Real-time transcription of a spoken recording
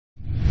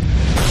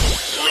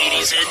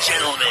Ladies and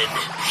gentlemen,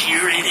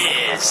 here it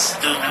is,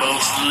 the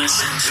most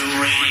listened to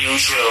radio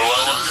show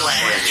on the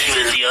planet.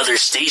 Even the other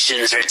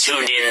stations are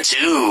tuned in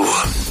too.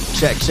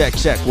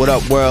 Check. What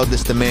up, world?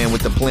 This the man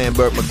with the plan,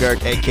 Burt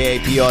McGurk, a.k.a.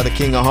 PR, the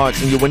King of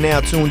Hearts, and you are now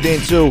tuned in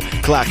to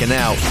Clocking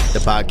Out, the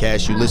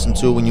podcast you listen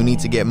to when you need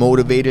to get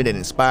motivated and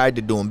inspired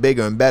to doing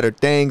bigger and better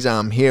things.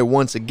 I'm here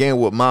once again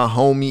with my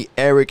homie,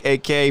 Eric,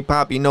 a.k.a.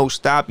 Poppy No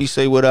Stop. You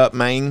say what up,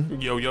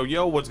 man?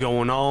 Yo, what's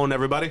going on,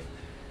 everybody?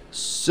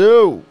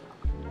 So,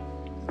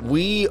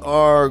 we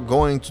are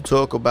going to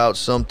talk about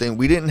something.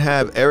 We didn't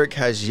have, Eric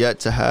has yet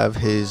to have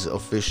his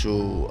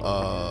official,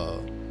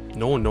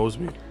 No one knows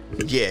me.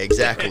 yeah,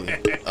 exactly.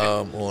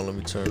 Hold on, let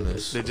me turn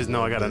this. They just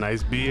know I got a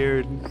nice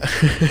beard.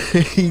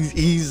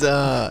 he's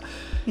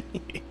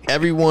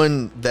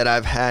everyone that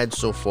I've had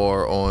so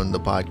far on the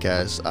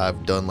podcast,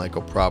 I've done like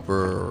a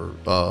proper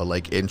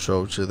like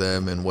intro to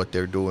them and what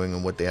they're doing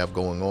and what they have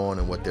going on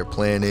and what their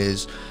plan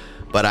is.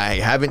 But I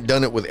haven't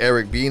done it with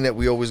Eric, being that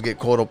we always get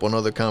caught up on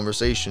other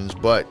conversations.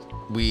 But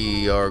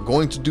we are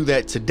going to do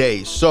that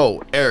today.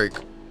 So, Eric,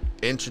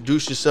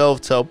 introduce yourself.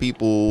 Tell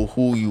people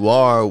who you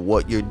are,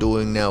 what you're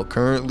doing now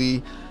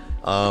currently.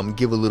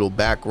 Give a little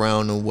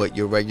background on what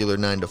your regular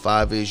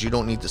 9-to-5 is. You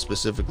don't need to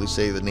specifically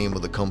say the name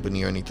of the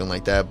company or anything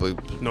like that.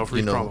 But No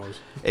free promos.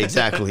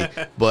 Exactly.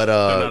 But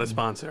They're not a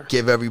sponsor.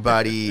 give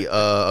everybody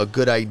a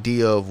good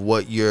idea of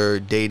what your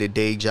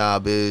day-to-day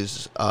job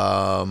is,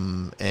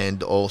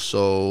 and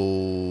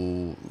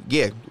also,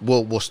 yeah,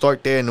 we'll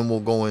start there and then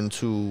we'll go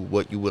into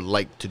what you would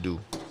like to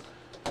do.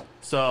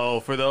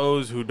 So, for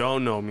those who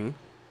don't know me,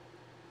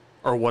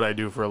 or what I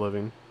do for a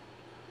living,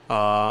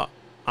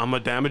 I'm a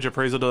damage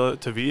appraisal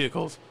to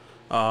vehicles.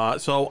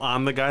 So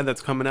I'm the guy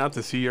that's coming out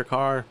to see your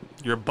car,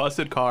 your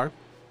busted car,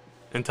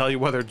 and tell you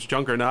whether it's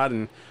junk or not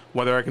and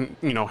whether I can,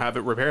 have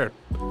it repaired.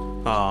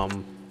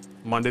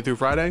 Monday through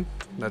Friday,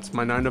 that's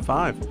my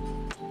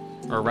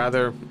 9-to-5, or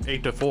rather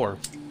 8-to-4.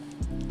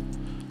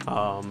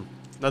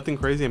 Nothing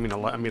crazy. I meet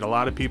a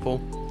lot of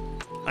people.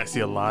 I see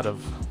a lot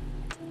of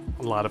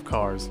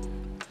cars.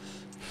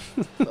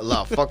 A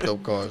lot of fucked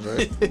up cars,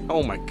 right?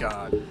 Oh my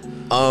God.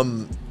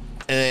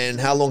 And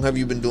how long have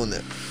you been doing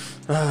that?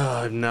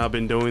 I've now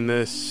been doing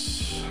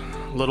this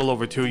a little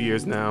over 2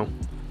 years now.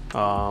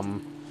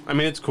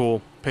 It's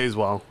cool, pays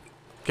well,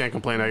 can't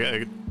complain.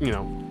 I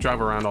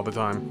drive around all the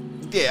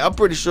time. Yeah, I'm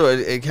pretty sure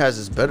it has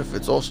its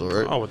benefits also,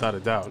 right? Oh, without a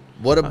doubt.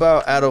 What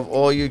about out of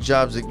all your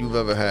jobs that you've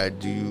ever had,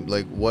 do you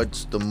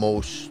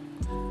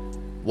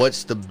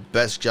what's the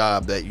best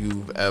job that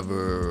you've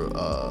ever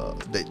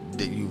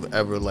that you've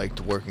ever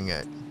liked working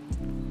at?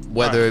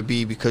 Whether it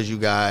be because you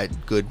got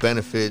good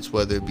benefits,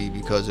 whether it be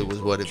because it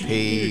was what it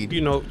paid.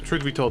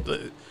 Truth be told,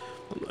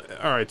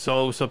 all right,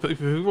 so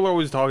people are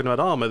always talking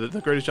about,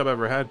 the greatest job I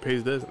ever had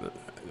pays this.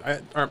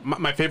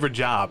 My favorite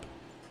job.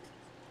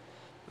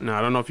 Now,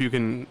 I don't know if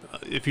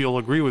you'll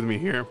agree with me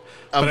here.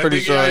 I'm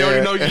pretty sure. You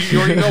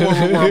already know where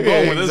I'm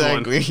going with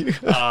exactly.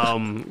 This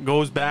one.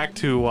 Goes back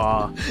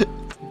to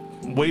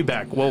way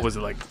back. What was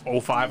it, like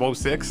 05,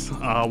 06?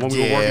 When we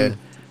were working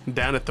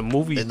down at the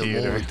movie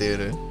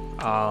theater.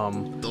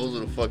 Those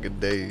are the fucking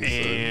days.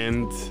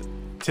 And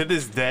to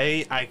this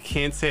day, I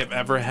can't say I've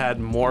ever had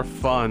more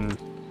fun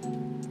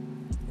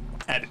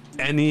at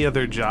any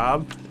other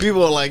job.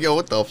 People are like, yo,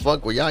 what the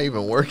fuck? Were y'all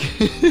even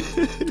working?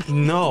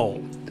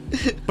 No.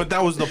 But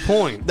that was the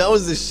point. That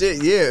was the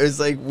shit, yeah. It's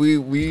like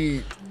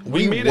we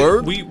made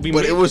worked, it,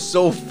 but it was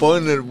so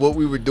fun at what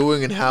we were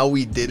doing and how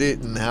we did it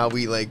and how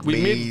we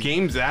made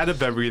games out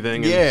of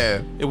everything.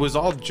 Yeah. It was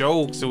all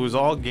jokes. It was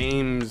all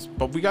games,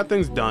 but we got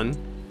things done.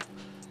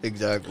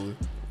 Exactly.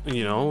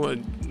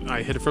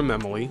 I hid it from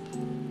Emily.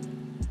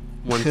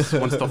 Once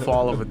the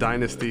fall of a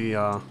dynasty,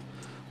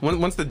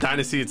 once the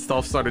dynasty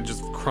itself started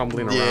just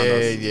crumbling around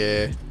us.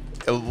 Yeah.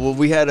 Well,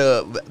 we had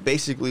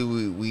basically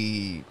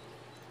we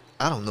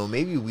I don't know,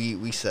 maybe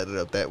we set it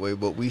up that way,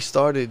 but we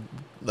started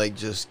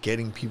just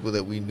getting people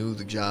that we knew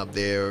the job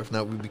there. If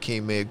not, we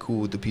became mad cool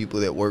with the people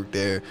that worked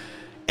there,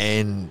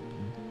 and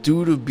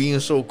due to being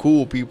so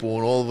cool people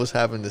and all of us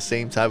having the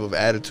same type of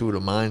attitude or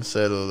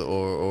mindset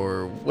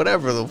or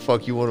whatever the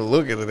fuck you want to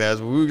look at it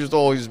as, we were just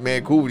always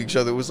mad cool with each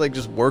other. It was like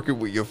just working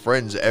with your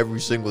friends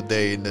every single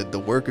day, and the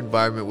work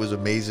environment was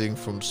amazing,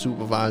 from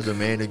supervisor,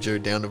 manager,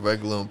 down to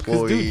regular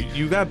employee. Dude,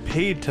 you got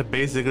paid to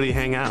basically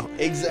hang out.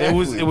 Exactly.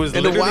 It was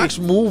and to watch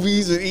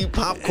movies and eat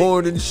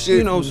popcorn and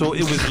shit. So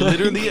it was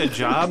literally a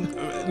job.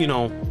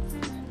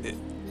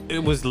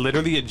 It was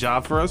literally a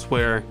job for us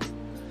where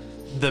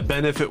the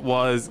benefit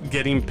was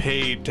getting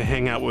paid to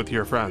hang out with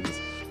your friends.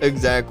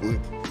 Exactly.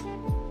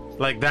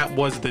 That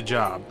was the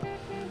job.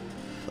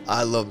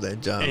 I love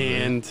that job.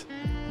 And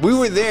man. We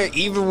were there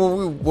even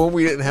when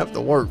we didn't have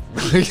to work.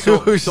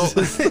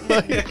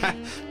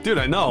 Dude,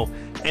 I know.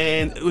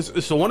 And it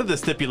was one of the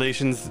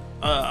stipulations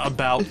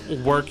about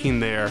working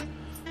there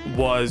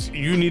was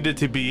you needed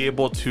to be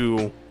able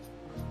to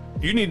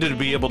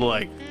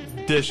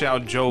dish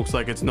out jokes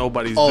like it's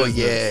nobody's business.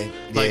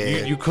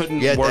 Yeah. You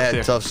couldn't you had work to have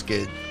there. tough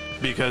skin.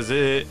 because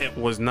it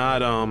was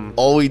not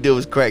All we did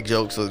was crack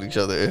jokes on each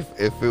other.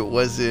 If it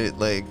wasn't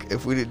like,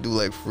 if we didn't do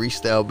like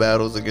freestyle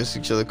battles against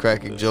each other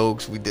cracking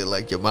jokes, we did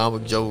like your mama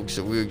jokes,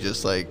 and we were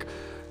just like,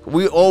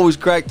 we always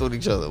cracked on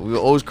each other. We were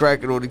always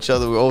cracking on each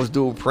other. We were always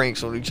doing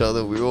pranks on each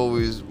other. We were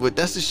always, but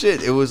that's the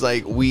shit. It was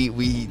like we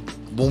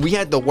when we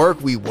had to work,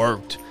 we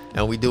worked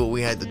and we did what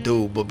we had to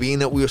do. But being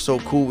that we were so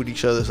cool with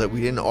each other, it's like we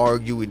didn't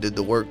argue. We did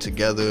the work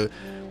together.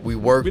 We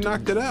worked. We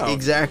knocked it out.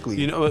 Exactly.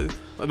 You know,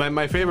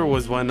 my favorite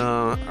was when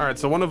all right.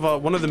 So one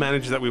of the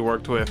managers that we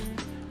worked with,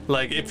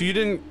 like if you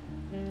didn't,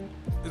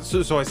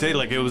 so I say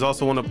like it was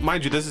also one of,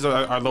 mind you, this is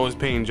our lowest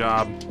paying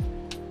job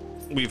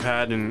we've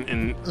had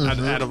in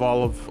out of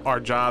all of our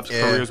jobs,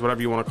 careers, whatever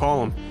you want to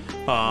call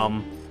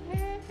them.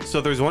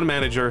 So there's one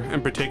manager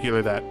in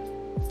particular that,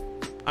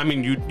 I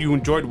mean, you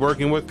enjoyed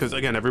working with, because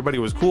again, everybody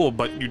was cool,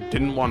 but you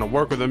didn't want to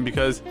work with them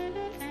because,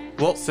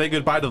 well, say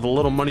goodbye to the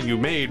little money you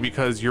made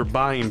because you're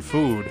buying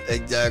food.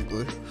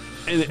 Exactly.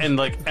 And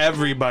like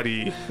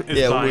everybody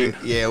is buying.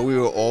 We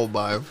were all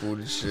buying food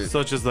and shit. So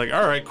it's just like,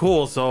 all right,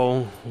 cool.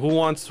 So who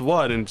wants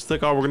what? And it's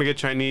like, oh, we're gonna get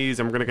Chinese,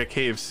 and we're gonna get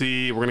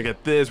KFC, we're gonna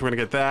get this, we're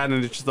gonna get that,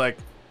 and it's just like,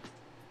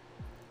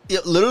 yeah,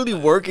 literally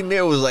working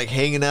there was like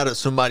hanging out at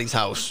somebody's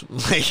house.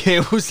 Like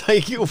it was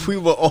like we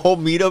would all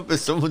meet up at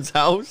someone's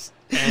house.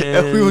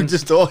 And we would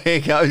just all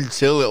hang out and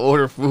chill and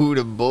order food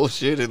and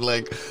bullshit and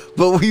like,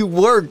 but we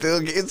worked.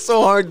 It's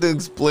so hard to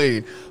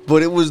explain,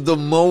 but it was the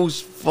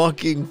most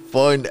fucking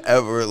fun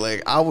ever.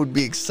 Like I would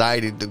be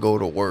excited to go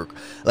to work.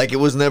 Like it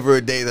was never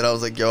a day that I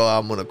was like, yo,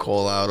 I'm gonna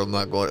call out, I'm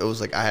not going. It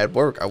was like I had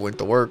work. I went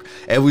to work.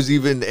 It was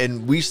even,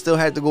 and we still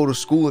had to go to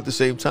school at the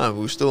same time.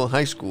 We were still in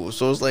high school,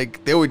 so it's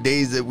like there were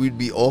days that we'd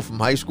be off from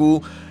high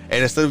school.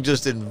 And instead of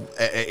just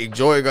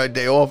enjoying our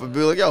day off and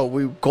be like, yo,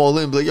 we call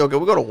in, be like, yo, can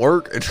we go to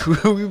work? And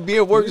we be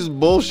at work is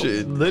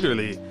bullshit.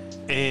 Literally.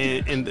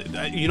 And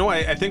you know,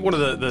 I think one of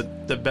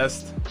the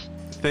best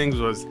things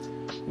was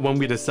when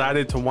we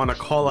decided to want to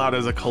call out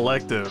as a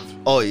collective.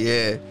 Oh,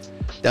 yeah.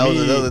 That was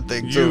another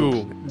thing, too.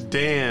 You,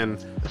 Dan,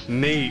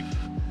 Nate.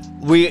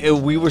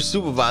 We were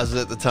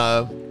supervisors at the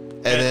time.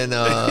 And then...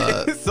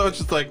 so it's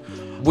just like...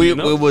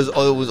 It was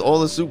all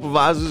the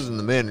supervisors and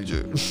the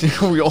manager.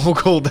 We all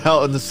called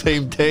out on the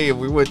same day, and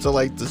we went to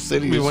like the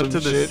city. We went to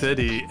the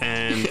city,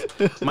 and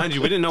mind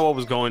you, we didn't know what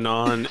was going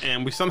on,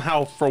 and we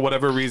somehow, for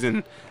whatever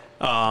reason,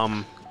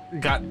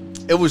 got.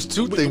 It was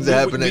two things that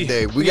happened that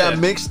day. We got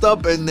mixed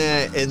up in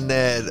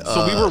that.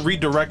 So we were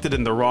redirected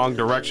in the wrong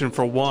direction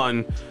for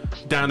one,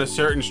 down a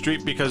certain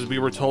street because we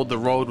were told the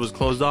road was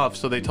closed off.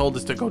 So they told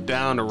us to go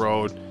down a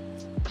road,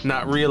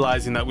 not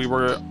realizing that we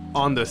were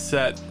on the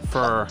set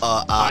for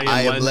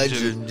I Am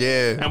Legend.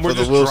 Yeah. And we're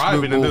just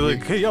driving, and they're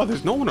like, hey, yo,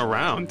 there's no one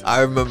around.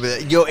 I remember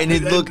that. Yo, and we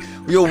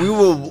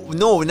were,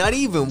 no, not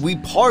even. We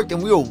parked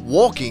and we were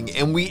walking,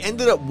 and we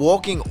ended up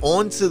walking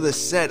onto the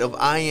set of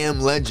I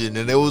Am Legend,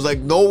 and there was like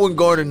no one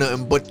guarding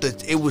nothing, but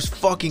it was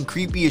fucking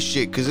creepy as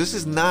shit, because this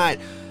is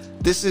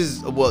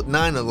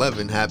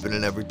 9/11 happened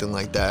and everything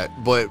like that,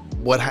 but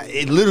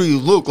it literally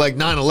looked like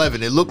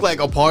 9/11. It looked like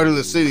a part of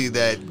the city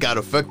that got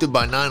affected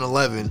by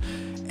 9/11,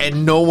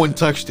 and no one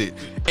touched it.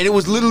 And it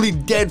was literally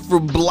dead for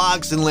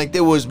blocks, and like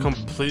there was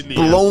completely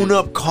blown empty.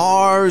 up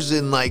cars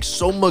and like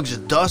so much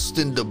dust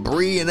and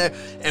debris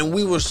and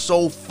we were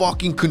so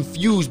fucking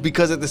confused,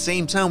 because at the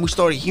same time we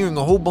started hearing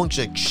a whole bunch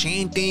of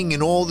chanting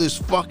and all this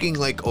fucking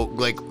like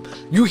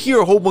you hear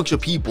a whole bunch of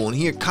people and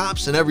hear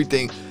cops and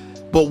everything,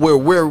 but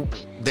where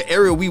the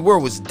area we were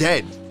was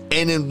dead.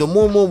 And then the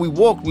more and more we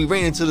walked, we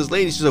ran into this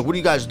lady. She's like, what are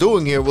you guys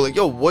doing here? We're like,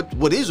 yo,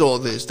 what is all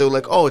this? They were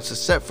like, oh, it's a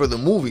set for the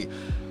movie.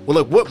 We're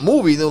like, what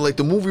movie? They were like,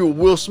 the movie with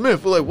Will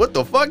Smith. We're like, what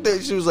the fuck?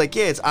 She was like,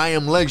 yeah, it's I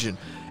Am Legend.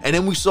 And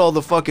then we saw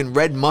the fucking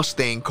red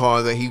Mustang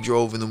car that he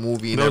drove in the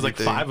movie. And there was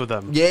everything. like 5 of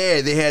them. Yeah,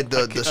 they had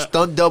the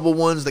stunt double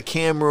ones, the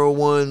camera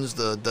ones,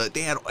 they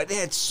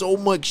had so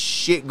much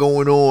shit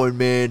going on,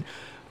 man.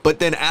 But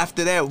then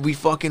after that,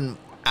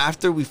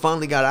 after we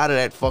finally got out of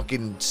that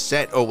fucking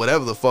set or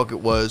whatever the fuck it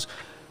was,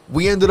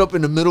 we ended up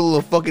in the middle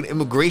of a fucking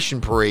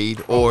immigration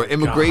parade or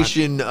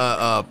immigration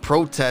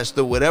protest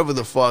or whatever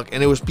the fuck,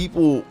 and there was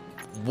people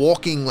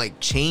walking like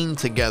chained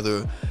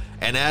together,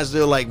 and as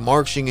they're like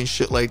marching and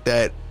shit like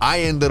that,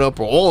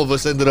 all of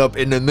us ended up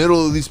in the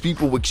middle of these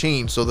people with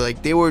chains. So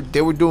like they were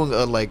doing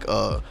a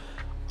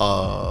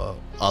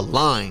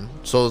line,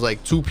 so it was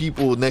like 2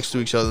 people next to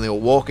each other, and they were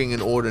walking in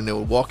order, and they were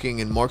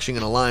walking and marching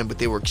in a line, but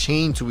they were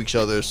chained to each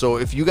other. So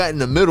if you got in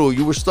the middle,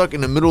 you were stuck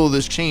in the middle of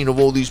this chain of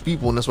all these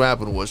people, and that's what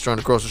happened was trying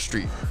to cross the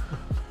street.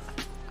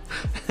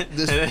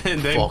 And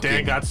then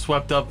Dan got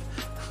swept up.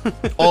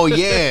 Oh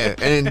yeah,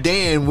 and then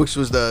Dan, which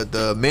was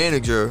the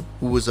manager,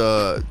 who was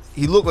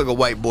he looked like a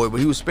white boy, but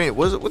he was Spanish.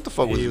 What the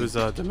fuck was he? He was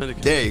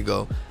Dominican. There you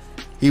go.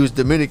 He was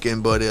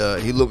Dominican, but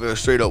he looked like a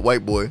straight up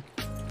white boy.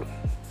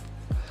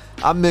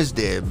 I miss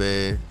Dan,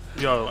 man.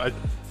 Yo,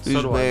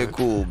 he's mad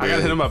cool, man. I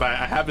gotta hit him up. I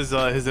have his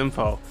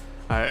info.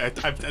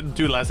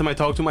 Dude, last time I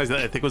talked to him, I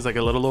think it was like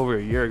a little over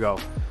a year ago.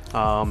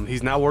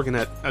 He's now working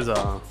I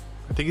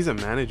think he's a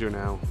manager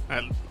now.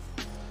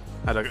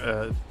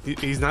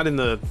 He's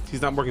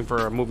not working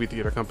for a movie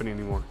theater company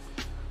anymore.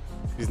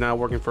 He's now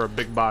working for a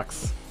big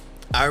box.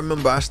 I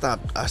remember I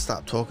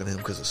stopped talking to him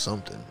because of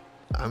something.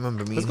 I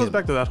remember me. This and goes him.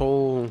 back to that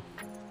whole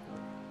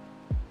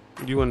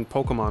you and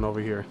Pokemon over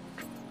here.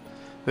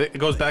 It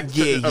goes back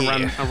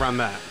to around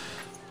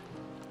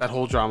that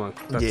whole drama,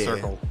 that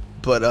circle.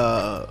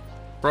 But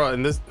bro,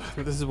 and this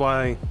is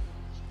why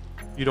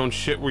you don't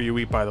shit where you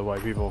eat. By the way,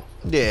 people.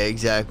 yeah,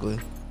 exactly.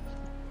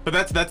 But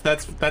that's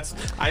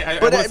I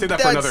want to say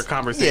that for another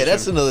conversation. Yeah,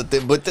 that's another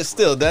thing. But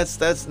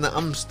that's not,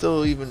 I'm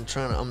still even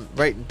trying to. I'm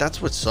right.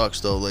 That's what sucks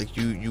though. Like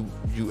you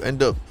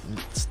end up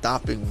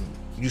stopping.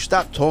 You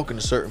stop talking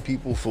to certain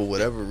people for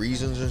whatever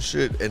reasons and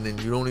shit, and then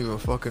you don't even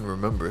fucking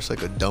remember. It's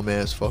like a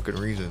dumbass fucking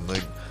reason.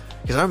 Like,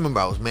 because I remember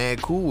I was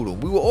mad cool.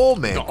 We were all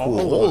mad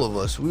cool. All of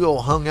us. We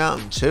all hung out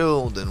and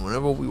chilled, and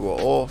whenever we were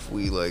off,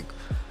 we like.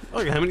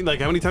 Okay, how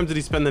many times did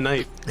he spend the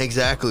night?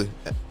 Exactly.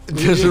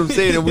 That's what I'm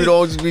saying. And we'd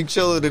all just be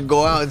chilling and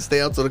go out and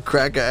stay out to the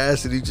crack of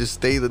acid. He'd just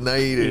stay the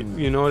night. And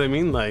you know what I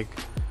mean? Like,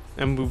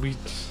 and we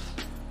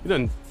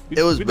done.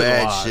 It was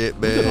bad shit,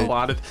 man. We did a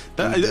lot of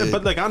that,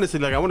 but like honestly,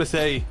 like I want to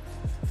say,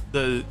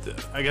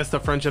 I guess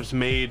the friendships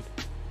made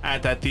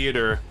at that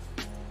theater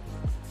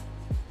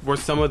were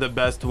some of the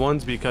best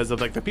ones because of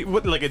like the people.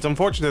 Like it's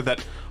unfortunate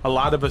that a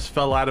lot of us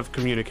fell out of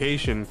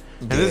communication,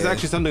 and this is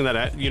actually something that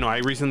I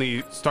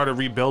recently started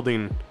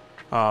rebuilding.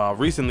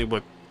 Recently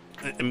with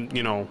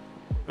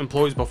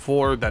employees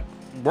before that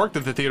worked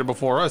at the theater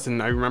before us,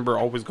 and I remember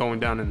always going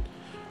down and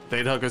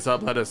they'd hook us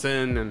up, let us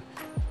in, and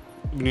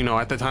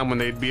at the time when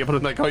they'd be able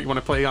to like, oh, you want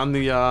to play on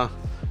the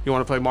you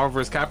want to play Marvel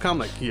vs. Capcom?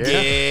 Like,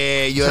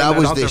 yeah, yo, that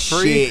was the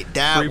shit.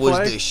 That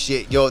was the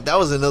shit. Yo, that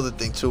was another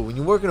thing too. When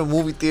you work in a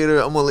movie theater,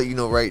 I'm gonna let you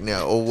know right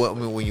now. Or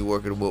when you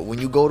work in when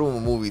you go to a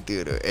movie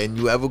theater and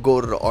you ever go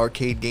to the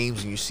arcade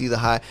games and you see the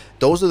high,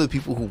 those are the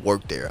people who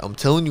work there. I'm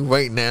telling you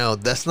right now,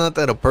 that's not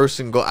that a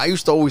person go. I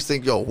used to always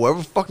think, yo,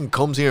 whoever fucking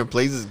comes here and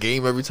plays this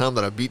game every time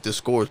that I beat the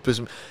score is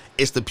pissing me.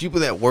 It's the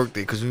people that work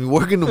there, because when you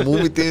work in the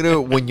movie theater,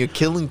 when you're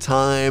killing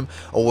time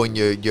or when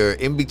you're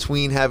in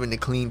between having to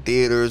clean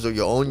theaters or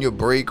you're on your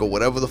break or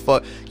whatever the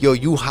fuck, yo,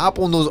 you hop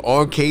on those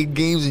arcade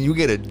games and you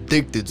get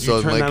addicted. So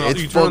like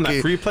it's fucking on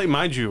that free play,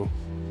 mind you.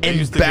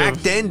 And back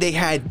then they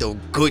had the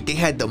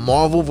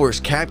Marvel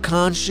vs.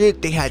 Capcom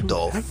shit. They had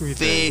the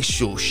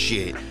official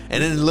shit.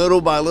 And then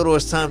little by little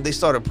as time they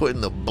started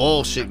putting the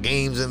bullshit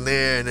games in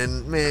there. And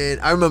then man,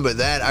 I remember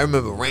that. I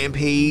remember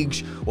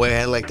Rampage where it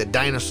had like the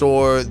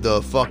dinosaur,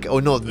 the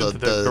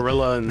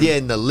gorilla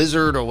and the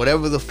lizard or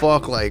whatever the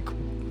fuck. Like,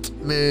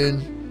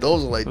 man,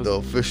 those are like the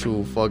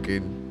official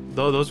fucking.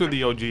 Those were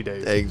the OG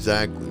days.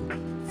 Exactly.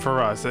 For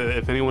us,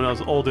 if anyone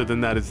else older than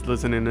that is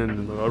listening in,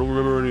 I don't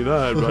remember any of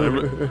that.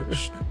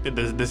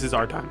 But this is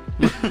our time.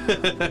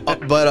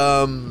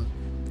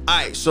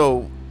 Alright.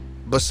 So,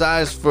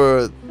 besides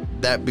for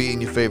that being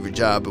your favorite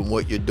job and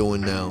what you're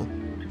doing now,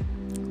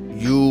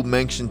 you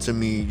mentioned to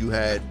me you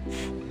had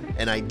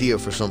an idea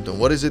for something.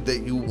 What is it that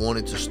you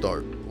wanted to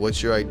start?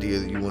 What's your idea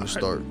that you want to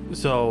start?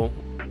 So,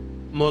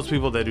 most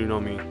people that do know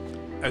me,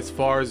 as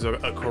far as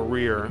a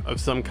career of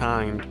some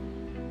kind,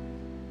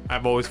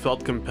 I've always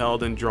felt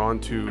compelled and drawn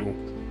to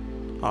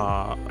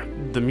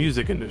the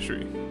music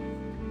industry.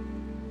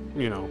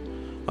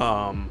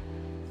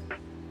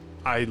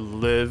 I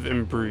live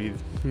and breathe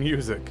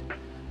music.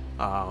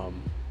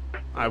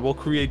 I will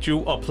create you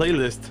a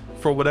playlist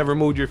for whatever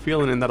mood you're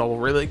feeling in that'll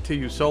relate to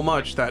you so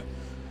much that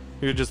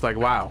you're just like,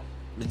 wow.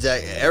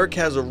 Exactly. Eric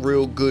has a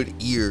real good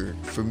ear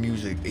for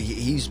music.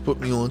 He's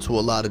put me on to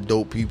a lot of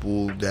dope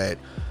people that,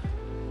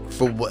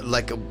 for what,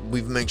 like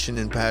we've mentioned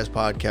in past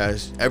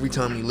podcasts, every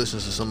time he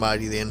listens to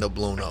somebody, they end up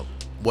blown up.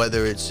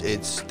 Whether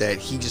it's that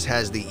he just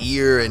has the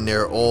ear and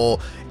they're all,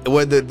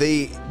 whether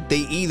they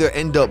either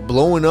end up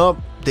blowing up,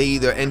 they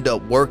either end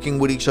up working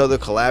with each other,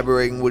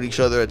 collaborating with each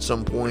other at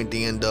some point,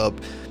 they end up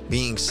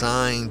being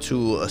signed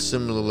to a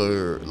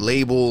similar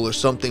label or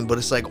something, but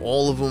it's like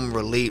all of them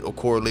relate or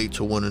correlate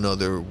to one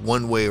another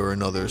one way or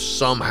another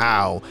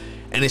somehow.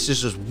 And it's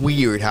just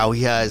weird how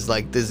he has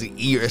like this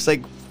ear. It's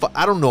like,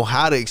 I don't know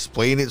how to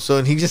explain it,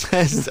 son. He just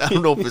has, I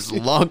don't know if it's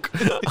luck.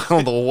 I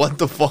don't know what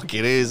the fuck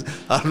it is.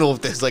 I don't know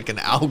if there's like an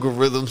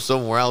algorithm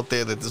somewhere out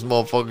there that this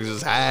motherfucker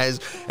just has,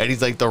 and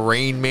he's like the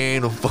Rain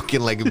Man of fucking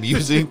like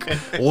music,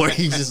 or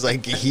he just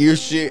like hears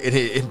shit and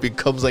it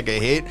becomes like a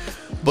hit.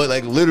 But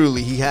like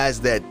literally he has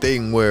that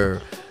thing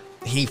where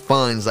he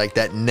finds like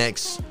that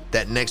next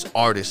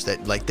artist,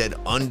 that like that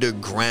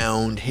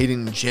underground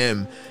hidden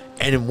gem.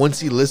 And then once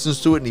he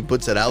listens to it and he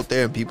puts it out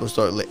there and people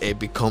start, it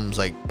becomes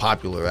like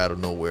popular out of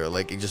nowhere.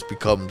 Like it just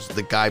becomes,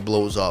 the guy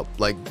blows up.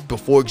 Like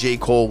before J.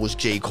 Cole was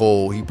J.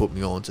 Cole, he put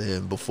me on to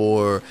him.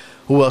 Before,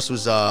 who else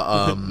was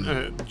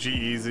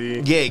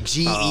G-Eazy. Yeah,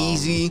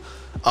 G-Eazy.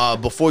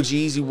 Before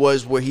G-Eazy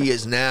was where he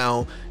is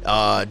now.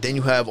 Then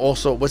you have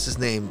also, what's his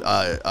name?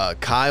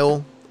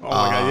 Kyle. Oh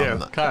my god, yeah,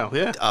 Kyle,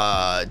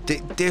 yeah.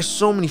 There's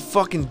so many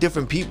fucking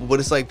different people, but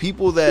it's like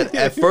people that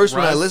at first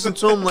when I listen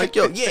to them, like,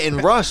 yo, yeah,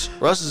 and Russ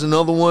is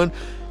another one.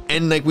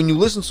 And like when you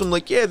listen to them,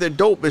 like, yeah, they're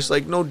dope. It's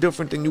like no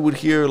different than you would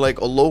hear like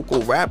a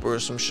local rapper or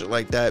some shit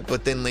like that.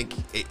 But then like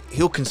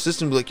he'll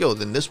consistently be like, yo,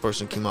 then this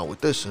person came out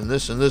with this and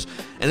this and this,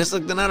 and it's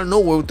like then out of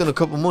nowhere within a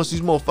couple months,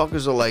 these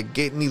motherfuckers are like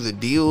getting either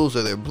deals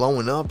or they're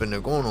blowing up and they're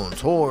going on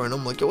tour. And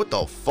I'm like, yo, what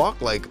the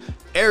fuck? Like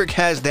Eric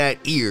has that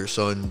ear,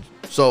 son.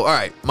 So all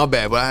right, my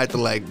bad, but I had to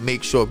like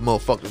make sure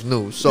motherfuckers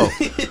knew. So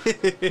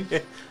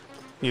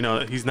you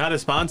know, he's not a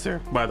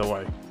sponsor, by the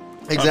way.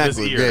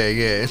 exactly,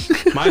 yeah.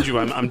 Mind you,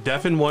 I'm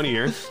deaf in one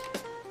ear,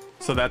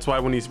 so that's why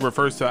when he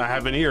refers to I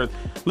have an ear,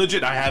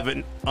 legit, I have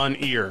an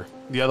ear.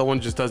 The other one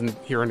just doesn't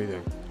hear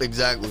anything.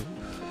 Exactly.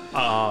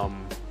 But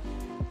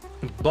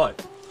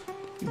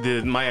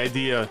my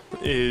idea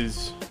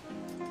is,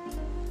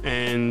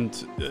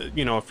 and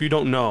you know, if you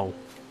don't know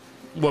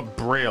what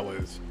Braille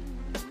is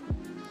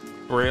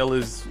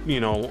you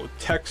know,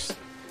 text,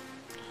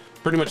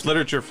 pretty much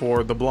literature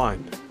for the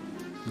blind.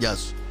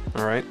 Yes.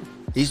 All right.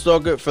 He's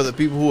talking for the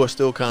people who are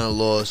still kind of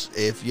lost.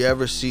 If you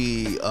ever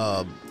see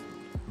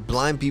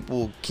blind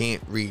people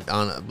can't read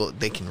but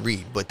they can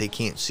read, but they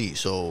can't see.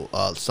 So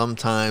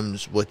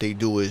sometimes what they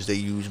do is they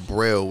use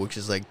Braille, which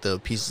is like the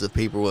pieces of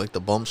paper with like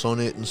the bumps on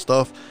it and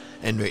stuff,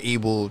 and they're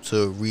able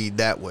to read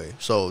that way.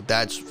 So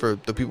that's for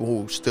the people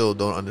who still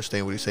don't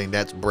understand what he's saying.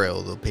 That's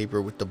Braille, the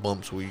paper with the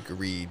bumps where you can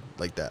read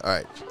like that. All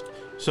right.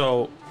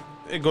 So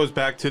it goes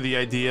back to the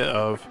idea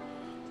of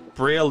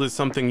Braille is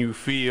something you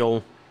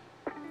feel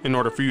in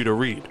order for you to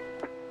read.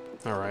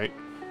 All right.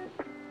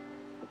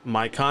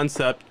 My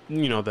concept,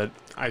 you know, that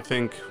I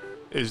think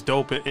is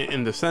dope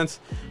in the sense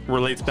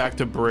relates back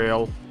to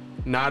Braille,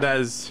 not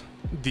as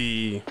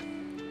the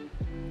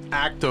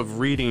act of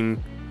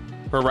reading,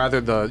 or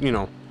rather the, you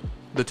know,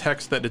 the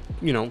text that,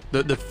 you know,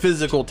 the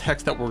physical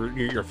text that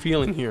you're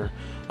feeling here.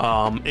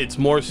 It's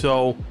more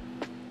so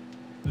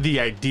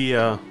the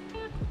idea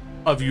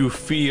of you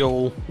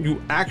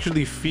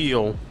actually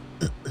feel,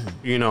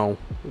 you know,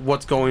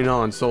 what's going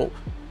on. So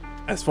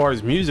as far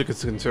as music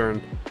is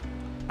concerned,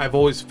 I've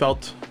always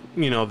felt,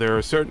 you know, there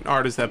are certain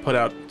artists that put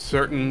out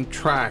certain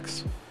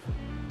tracks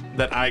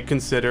that I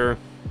consider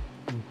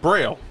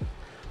Braille,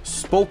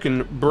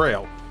 spoken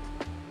Braille.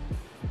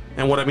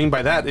 And what I mean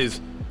by that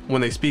is when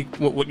they speak,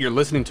 what you're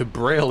listening to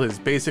Braille is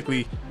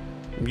basically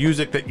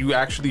music that you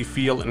actually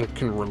feel and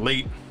can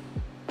relate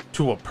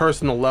to a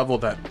personal level,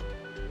 that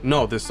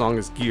no, this song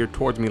is geared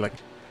towards me. Like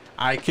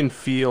I can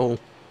feel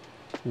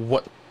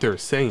what they're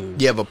saying.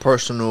 You have a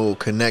personal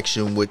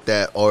connection with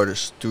that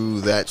artist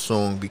through that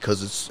song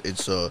because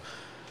it's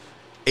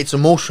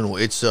emotional.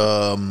 It's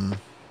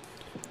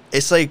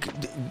like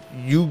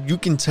you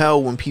can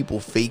tell when people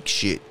fake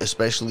shit,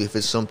 especially if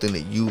it's something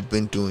that you've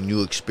been through and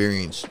you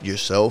experienced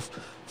yourself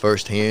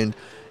firsthand,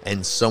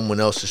 and someone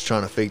else is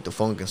trying to fake the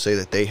funk and say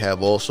that they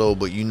have also,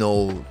 but you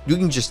know, you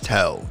can just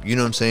tell, you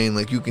know what I'm saying?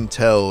 Like you can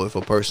tell if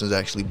a person's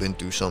actually been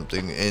through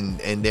something,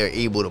 and they're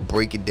able to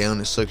break it down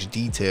in such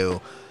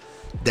detail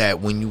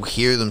that when you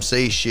hear them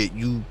say shit,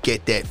 you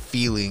get that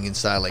feeling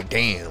inside, like,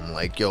 damn,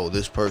 like, yo,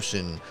 this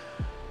person,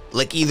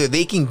 like, either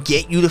they can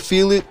get you to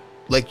feel it,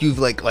 like you've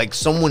like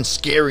someone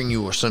scaring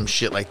you or some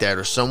shit like that,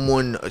 or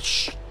someone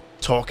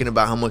talking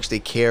about how much they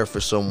care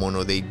for someone,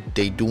 or they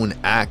do an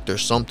act or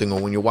something, or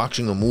when you're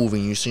watching a movie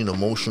and you see an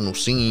emotional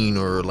scene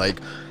or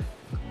like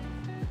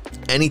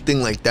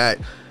anything like that.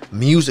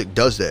 Music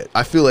does that.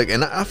 I feel like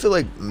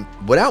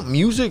without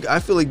music, I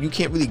feel like you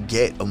can't really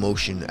get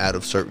emotion out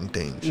of certain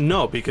things.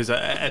 No, because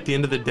at the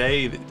end of the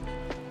day,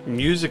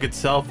 music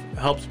itself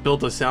helps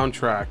build a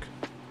soundtrack.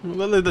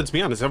 Let's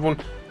be honest,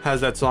 everyone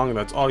has that song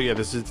that's, oh yeah,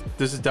 this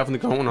is definitely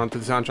going on to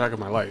the soundtrack of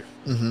my life.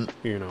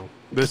 Mm-hmm. You know,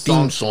 this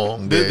theme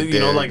song, you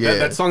know, like yeah.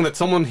 that song that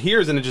someone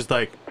hears and it's just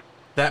like,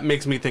 that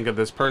makes me think of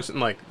this person.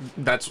 Like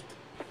that's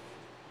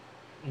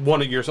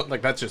one of your,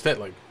 like that's just it.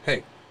 Like,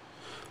 hey,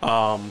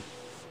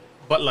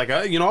 but like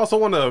I, you know, also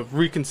want to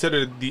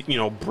reconsider the, you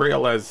know,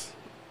 Braille as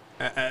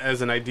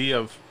an idea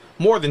of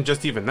more than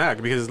just even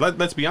that, because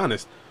let's be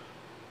honest,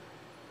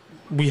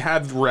 we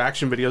have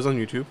reaction videos on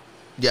YouTube.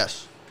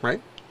 Yes.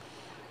 Right.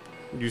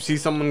 You see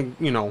someone,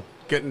 you know,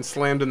 getting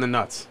slammed in the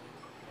nuts.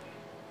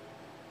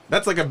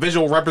 That's like a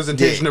visual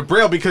representation of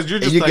Braille, because you're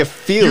just, and you like, can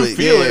feel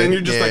it, and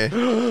you're just like,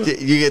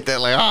 you get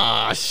that like,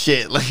 ah,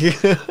 shit, like,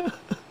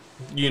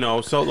 you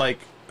know. So like,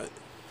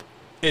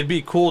 it'd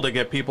be cool to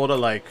get people to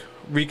like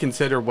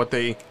reconsider what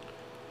they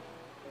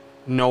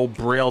know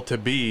Braille to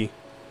be,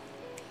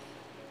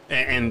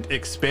 and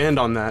expand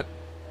on that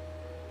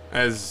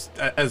as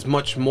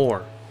much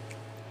more.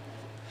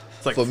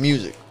 It's like for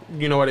music,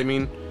 you know what I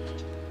mean?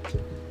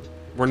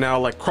 We're now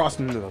like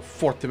crossing into the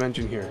fourth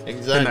dimension here.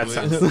 Exactly. In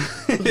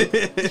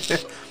that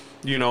sense.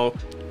 You know,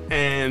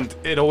 and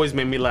it always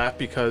made me laugh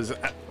because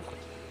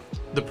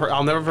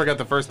I'll never forget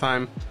the first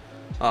time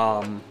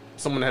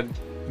someone had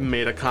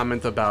made a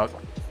comment about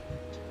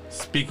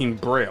speaking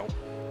Braille,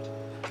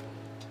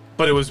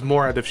 but it was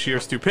more out of sheer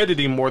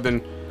stupidity more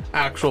than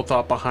actual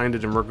thought behind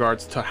it in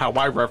regards to how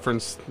I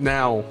reference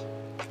now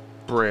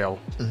Braille.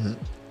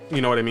 Mm-hmm.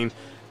 You know what I mean?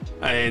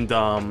 And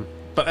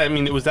but I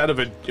mean, it was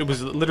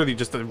literally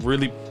just a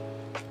really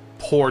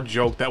poor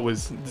joke that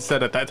was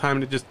said at that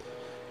time. And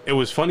it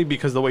was funny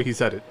because the way he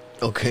said it.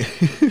 Okay.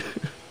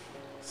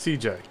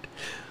 CJ.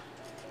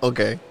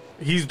 Okay.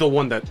 He's the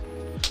one that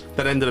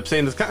ended up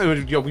saying this.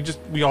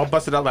 We all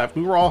busted out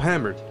laughing. We were all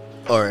hammered.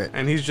 All right.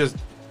 And he's just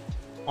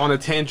on a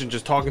tangent,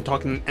 just talking,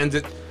 and ends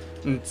it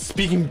and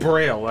speaking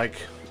Braille. Like,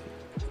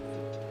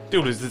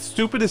 dude, it's the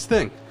stupidest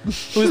thing.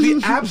 It was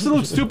the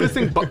absolute stupidest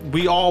thing, but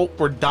we all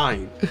were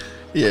dying.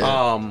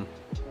 Yeah.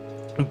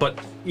 But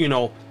you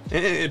know,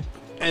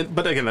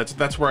 but again,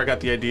 that's where I got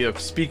the idea of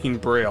speaking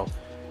Braille,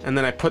 and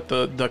then I put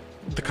the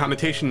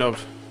connotation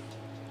of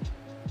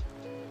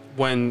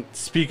when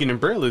speaking in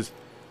Braille is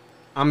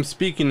I'm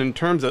speaking in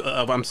terms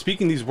of I'm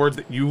speaking these words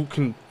that you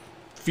can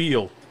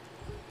feel.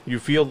 You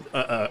feel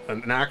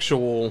an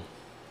actual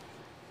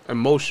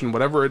emotion,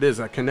 whatever it is,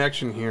 that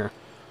connection here.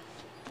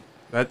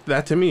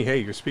 That to me, hey,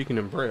 you're speaking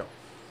in Braille.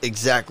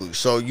 Exactly.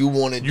 So you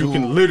want to You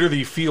can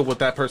literally feel what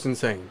that person's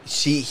saying.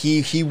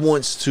 He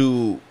wants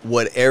to.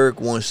 What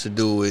Eric wants to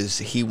do is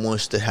he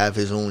wants to have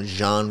his own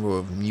genre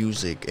of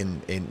music,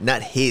 and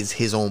not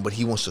his own, but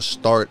he wants to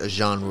start a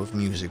genre of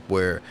music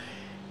where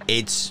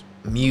it's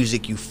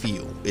music you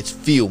feel. It's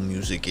feel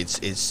music.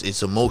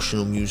 It's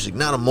emotional music.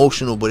 Not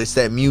emotional, but it's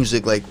that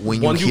music like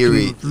when you hear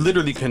it,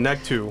 literally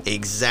connect to.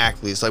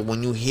 Exactly. It's like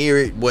when you hear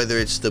it, whether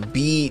it's the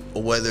beat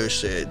or whether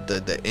it's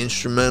the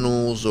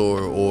instrumentals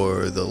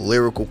or the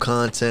lyrical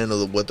content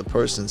or what the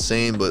person's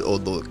saying, or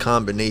the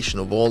combination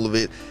of all of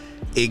it,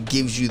 it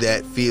gives you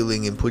that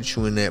feeling and puts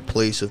you in that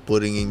place of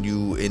putting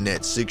you in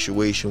that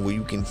situation where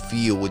you can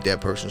feel what that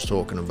person's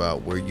talking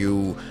about, where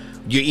you're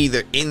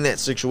either in that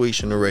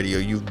situation already or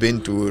you've been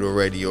through it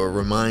already, or it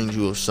reminds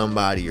you of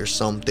somebody or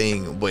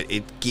something, but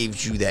it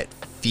gives you that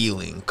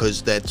feeling,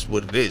 because that's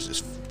what it is.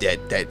 It's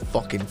that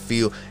fucking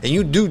feel. And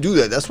you do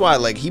that. That's why,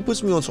 like, he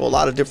puts me onto a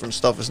lot of different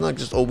stuff. It's not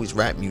just always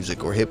rap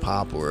music or hip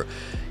hop, or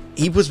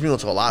he puts me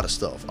onto a lot of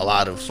stuff. A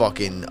lot of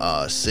fucking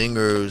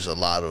singers, a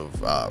lot of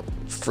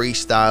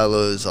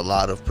freestylers, a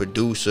lot of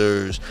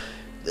producers,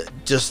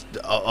 just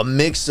a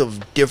mix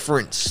of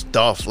different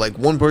stuff. Like,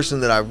 one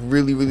person that I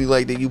really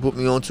like that you put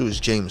me onto is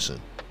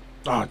Jameson.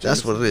 Oh, Jameson.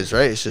 That's what it is,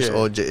 right? It's just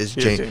it's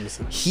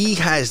Jameson. He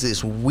has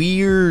this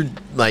weird,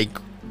 like,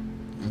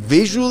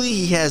 visually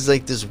he has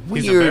like this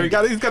weird.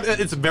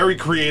 It's very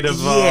creative.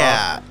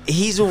 Yeah,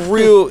 he's a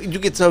real. You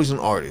can tell he's an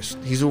artist.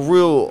 He's a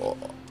real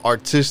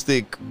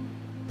artistic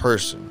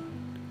person,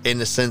 in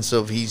the sense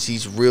of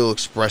he's real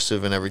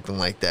expressive and everything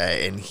like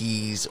that, and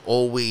he's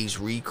always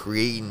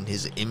recreating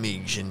his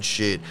image and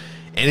shit,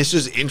 and it's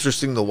just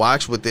interesting to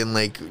watch. But then,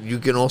 like, you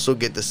can also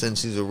get the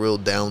sense he's a real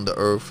down to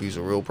earth, he's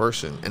a real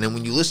person. And then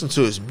when you listen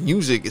to his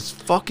music,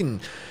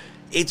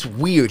 it's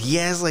weird. He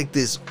has like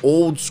this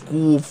old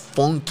school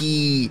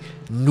funky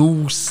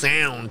new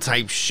sound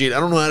type shit.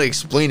 I don't know how to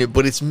explain it,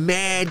 but it's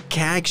mad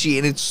catchy,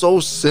 and it's so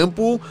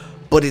simple,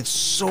 but it's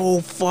so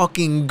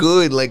fucking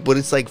good. Like, but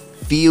it's like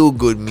feel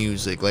good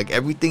music. Like,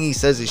 everything he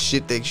says is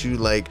shit that you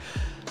like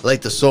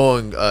the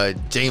song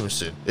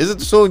Jameson. Is it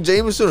the song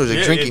Jameson, or is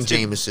it Drinking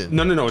Jameson?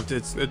 No.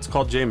 It's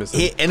called Jameson.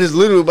 And it's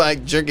literally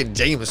like drinking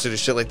Jameson and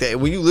shit like that.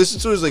 And when you listen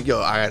to it, it's like,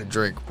 yo, I gotta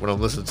drink when I'm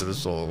listening to the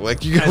song.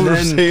 Like, you know what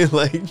I'm saying?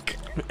 Like,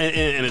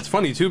 and it's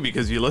funny too,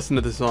 because you listen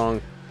to the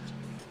song,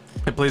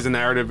 it plays a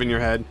narrative in your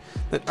head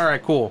that, all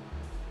right, cool,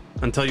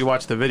 until you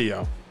watch the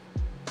video.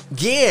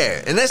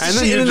 Yeah, and that's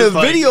the shit. And the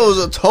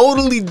videos are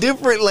totally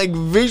different, like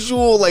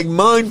visual, like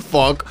mind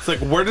fuck. It's like,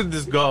 where did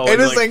this go? And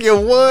it's like,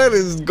 yo, what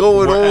is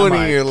going on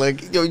here?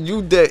 Like, yo,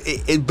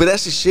 but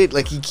that's the shit.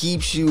 Like, he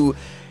keeps you.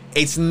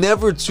 It's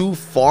never too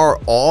far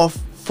off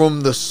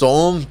from the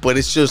song, but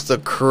it's just a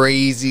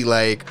crazy,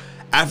 like,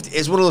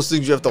 it's one of those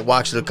things you have to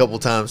watch it a couple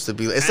times to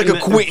be like, it's like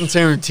a Quentin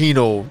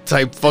Tarantino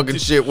type fucking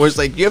shit, where it's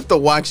like you have to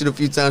watch it a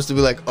few times to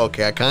be like,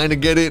 okay, I kind of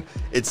get it.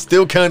 It's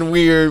still kind of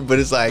weird, but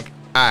it's like,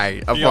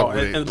 alright, I fuck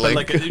with it. But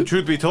like,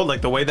 truth be told,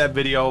 like, the way that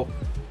video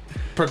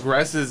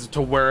progresses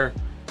to where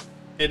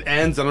it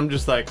ends, and I'm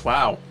just like,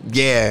 wow.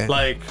 Yeah.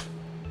 Like,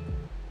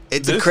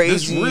 it's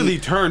crazy. This really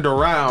turned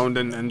around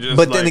and just.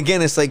 But then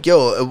again, it's like,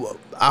 yo,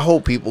 I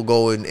hope people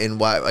go and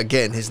watch.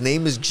 Again, his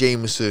name is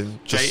Jameson.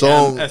 The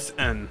song,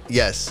 JMSN.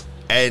 Yes,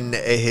 and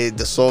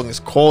the song is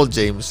called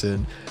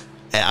Jameson.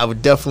 And I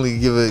would definitely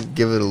give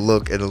it a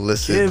look and a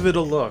listen. Give it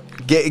a look.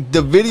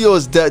 The video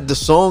is the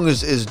song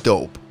is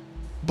dope.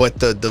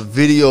 But the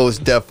video is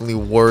definitely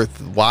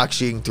worth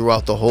watching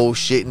throughout the whole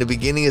shit. In the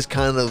beginning, it's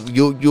kind of,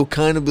 you'll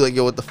kind of be like,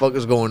 yo, what the fuck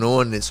is going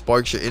on? And it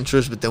sparks your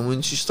interest. But then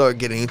once you start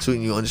getting into it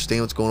and you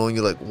understand what's going on,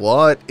 you're like,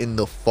 what in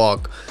the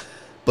fuck?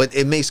 But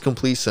it makes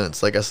complete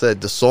sense. Like I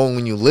said, the song,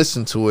 when you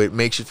listen to it,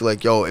 makes you feel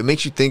like, yo, it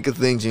makes you think of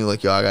things, and you're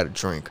like, yo, I gotta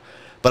drink.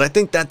 But I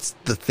think that's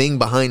the thing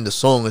behind the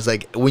song, is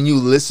like, when you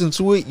listen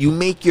to it, you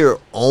make your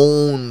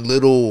own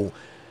little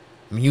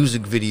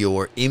music video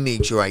or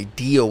image or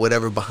idea or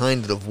whatever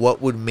behind it of what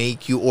would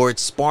make you, or it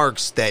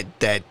sparks that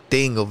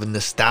thing of a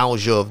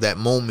nostalgia of that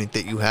moment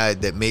that you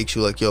had that makes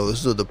you like, yo,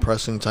 this is a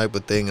depressing type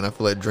of thing and I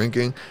feel like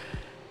drinking.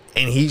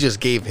 and he just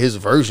gave his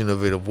version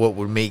of it of what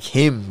would make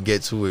him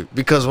get to it.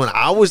 Because when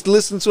I was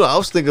listening to it, I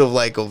was thinking of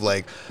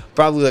like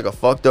probably like a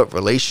fucked up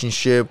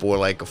relationship or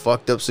like a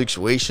fucked up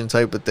situation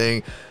type of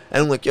thing.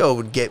 And I'm like, yo, it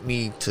would get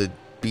me to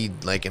be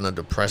like in a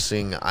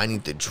depressing, I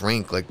need to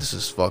drink, like this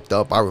is fucked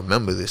up, I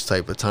remember this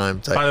type of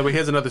time. By the way,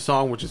 here's another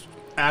song which is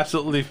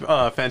absolutely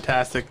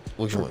fantastic.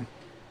 Which one?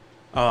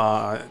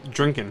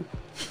 Drinking.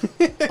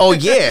 Oh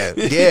yeah,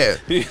 yeah.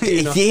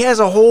 You know? He has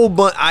a whole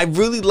bunch. I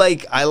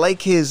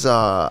like his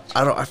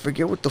I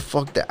forget what the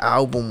fuck the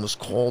album was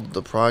called,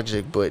 the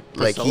project, but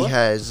like Priscilla? he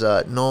has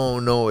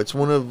no, it's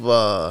one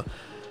of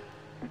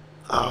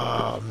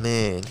oh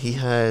man, he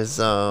has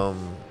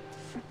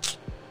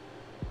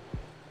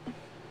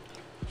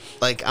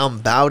like I'm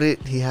About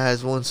It. He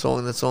has one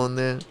song that's on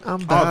there.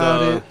 I'm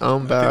about it.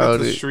 I'm about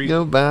it.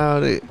 You're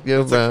about it.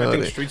 You're about I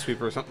think it. Street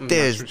Sweeper or something.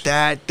 There's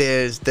that.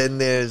 There's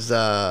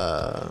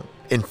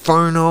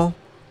Inferno.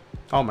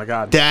 Oh my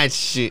god. That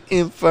shit,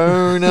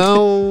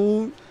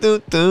 Inferno.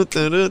 Dun, dun,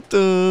 dun, dun,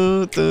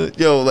 dun, dun.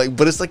 Yo, like,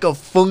 but it's like a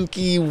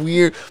funky,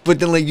 weird. But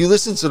then, like, you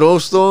listen to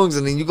those songs,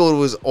 and then you go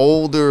to his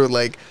older,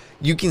 like,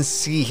 you can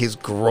see his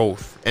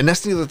growth. And that's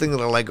the other thing that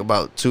I like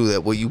about too,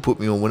 that what you put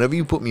me on. Whenever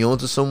you put me on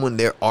to someone,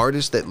 they're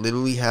artists that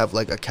literally have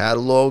like a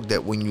catalog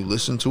that when you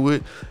listen to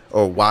it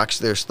or watch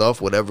their stuff,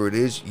 whatever it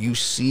is, you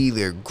see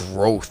their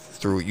growth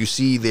through it. You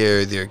see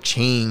their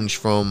change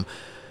from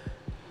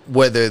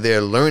whether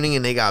they're learning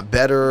and they got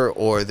better,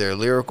 or their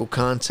lyrical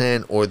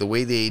content, or the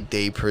way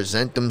they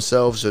present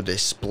themselves or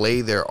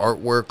display their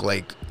artwork.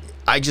 Like,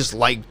 I just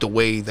like the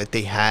way that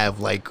they have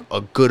like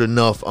a good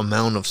enough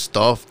amount of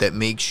stuff that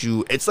makes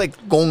you, it's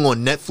like going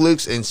on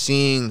Netflix and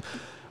seeing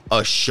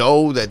a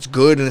show that's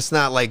good, and it's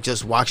not like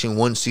just watching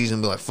one season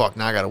and be like, fuck,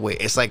 now I gotta wait.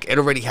 It's like it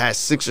already has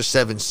 6 or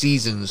 7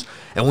 seasons,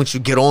 and once you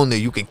get on there,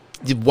 you can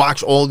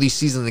watch all these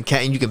seasons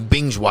and you can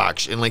binge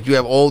watch, and like you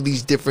have all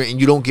these different,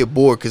 and you don't get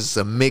bored because it's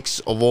a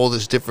mix of all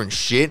this different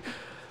shit.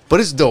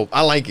 But it's dope.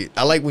 I like it.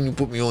 I like when you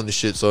put me on the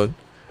shit, son.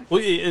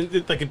 Well,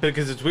 like,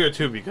 because it's weird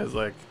too, because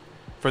like,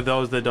 for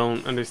those that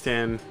don't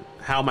understand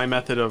how my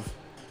method of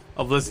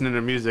listening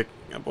to music,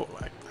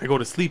 I go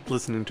to sleep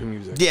listening to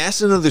music. Yeah,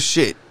 that's another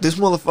shit. This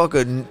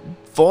motherfucker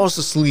falls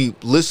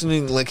asleep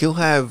listening, like he'll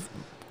have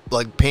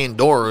like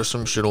Pandora or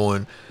some shit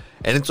on,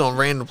 and it's on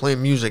random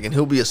playing music, and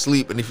he'll be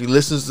asleep, and if he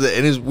listens to it,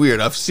 and it's weird.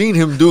 I've seen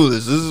him do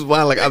this. This is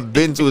why, like, I've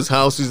been to his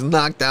house. He's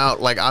knocked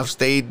out. Like, I've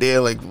stayed there.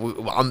 Like,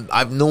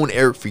 I've known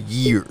Eric for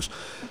years.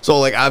 So,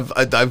 like,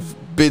 I've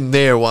been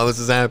there while this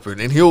has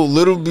happened, and he'll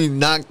literally be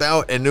knocked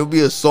out, and there'll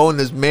be a song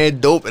that's mad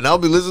dope, and I'll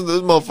be listening to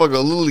this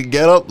motherfucker literally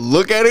get up,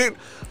 look at it,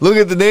 look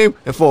at the name,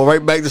 and fall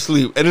right back to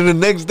sleep. And then the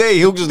next day,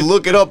 he'll just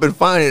look it up and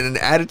find it and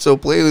add it to a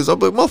playlist. I'm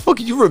like,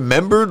 motherfucker, you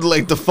remembered,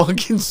 like, the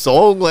fucking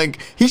song?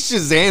 Like, he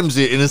Shazams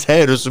it in his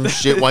head or some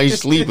shit while he's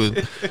sleeping.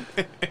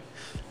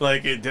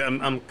 Like,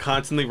 I'm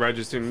constantly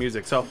registering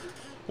music. So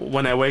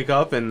when I wake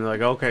up and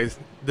like, okay,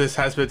 this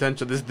has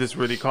potential, this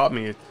really caught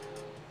me.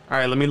 All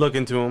right, let me look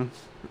into them.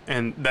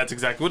 And that's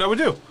exactly what I would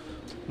do.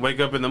 Wake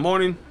up in the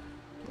morning,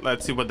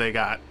 let's see what they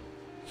got.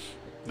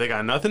 They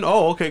got nothing?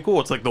 Oh, okay, cool.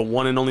 It's like the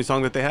one and only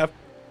song that they have.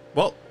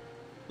 Well,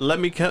 let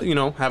me,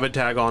 have a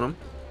tag on them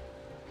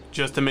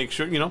just to make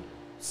sure,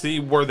 see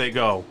where they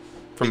go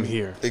from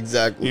here.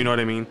 Exactly. You know what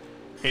I mean?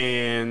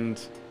 And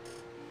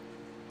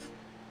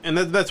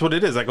that's what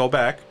it is. I go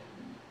back,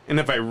 and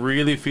if I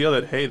really feel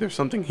that, hey, there's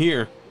something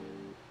here,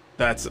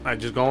 I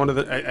just go onto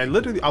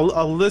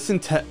I'll listen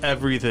to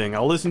everything.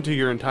 I'll listen to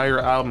your entire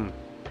album.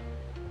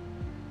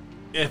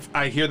 If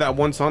I hear that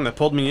one song that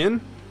pulled me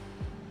in,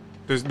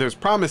 there's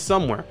promise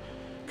somewhere.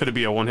 Could it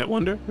be a one-hit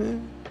wonder?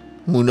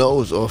 Who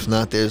knows? Or if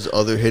not, there's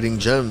other hitting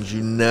gems.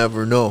 You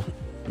never know.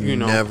 You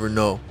never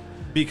know.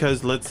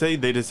 Because let's say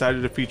they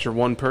decided to feature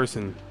one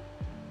person.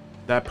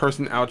 That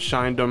person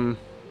outshined them,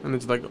 and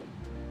it's like,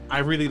 I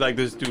really like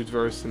this dude's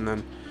verse, and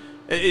then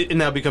it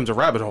now becomes a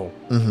rabbit hole.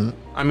 Mm-hmm.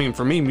 I mean,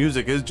 for me,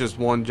 music is just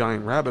one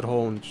giant rabbit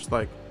hole, and just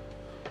like,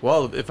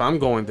 well, if I'm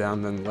going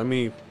down, then let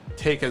me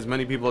take as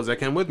many people as I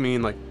can with me,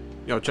 and like,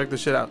 check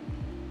this shit out.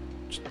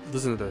 Just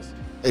listen to this.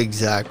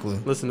 Exactly.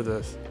 Listen to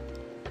this.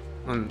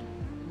 And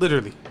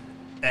literally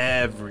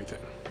everything.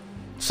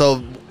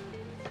 So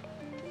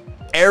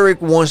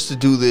Eric wants to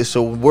do this,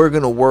 so we're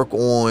gonna work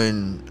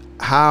on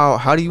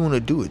how do you want to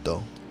do it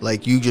though?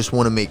 Like, you just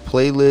want to make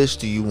playlists?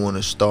 Do you want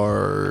to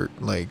start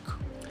like?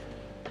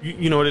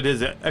 You know what it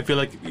is? I feel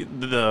like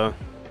the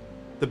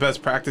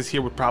best practice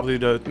here would probably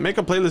to make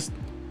a playlist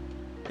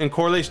in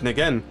correlation.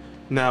 Again,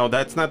 now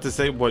that's not to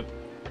say what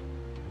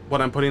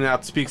I'm putting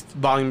out speaks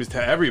volumes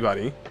to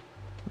everybody.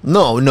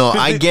 No,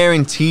 I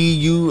guarantee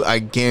you,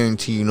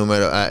 no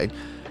matter,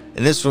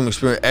 and this from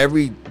experience,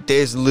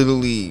 there's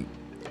literally,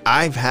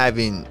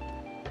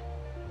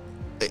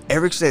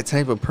 Eric's that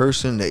type of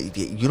person that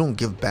you don't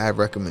give bad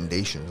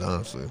recommendations,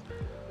 honestly.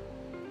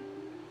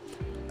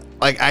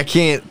 Like, I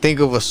can't think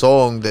of a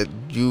song that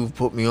you've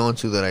put me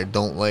onto that I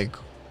don't like.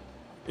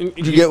 You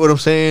get what I'm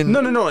saying?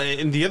 No.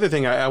 And the other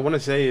thing I want to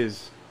say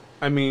is,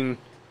 I mean,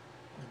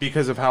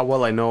 because of how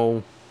well I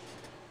know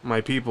my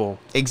people.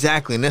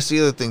 Exactly, and that's the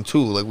other thing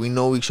too. Like we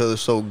know each other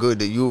so good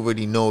that you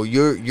already know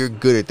you're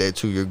good at that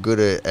too. You're good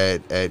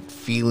at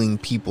feeling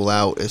people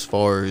out as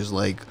far as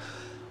like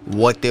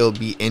what they'll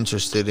be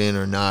interested in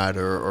or not,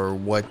 or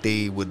what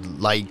they would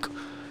like.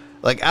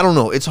 Like I don't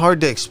know, it's hard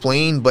to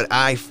explain, but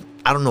I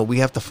don't know. We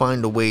have to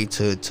find a way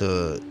to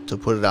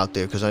put it out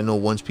there, because I know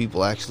once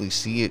people actually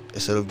see it,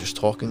 instead of just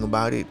talking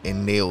about it,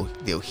 and they'll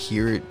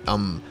hear it.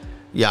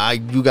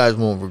 You guys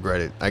won't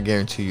regret it. I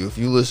guarantee you. If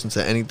you listen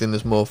to anything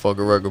this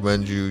motherfucker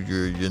recommends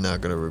you're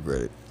not gonna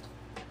regret it.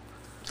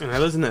 And I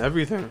listen to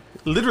everything,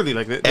 literally,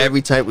 like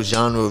every type of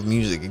genre of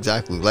music.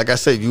 Exactly. Like I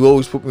said, you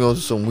always put me on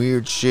to some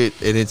weird shit,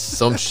 and it's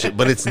some shit,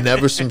 but it's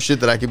never some shit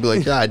that I could be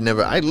like, yeah,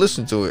 I'd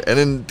listen to it.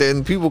 And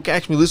then people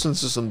catch me listening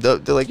to some. They're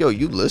like, yo,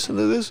 you listen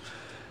to this?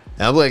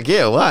 And I'm like,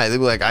 yeah, why? They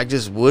be like, I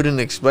just wouldn't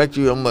expect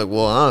you. I'm like,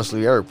 well,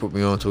 honestly, Eric put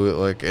me onto it.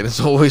 Like, and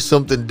it's always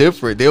something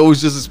different. They always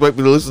just expect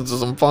me to listen to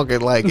some fucking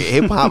like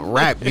hip hop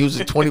rap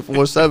music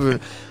 24/7.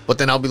 But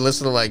then I'll be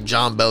listening to like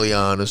John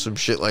Bellion or some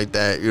shit like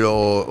that, you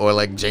know, or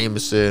like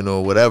Jameson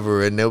or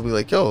whatever. And they'll be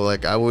like, yo,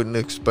 like I wouldn't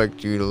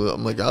expect you to.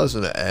 I'm like, I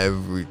listen to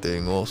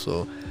everything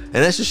also.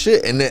 And that's just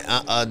shit. And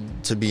then,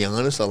 to be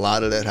honest, a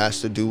lot of that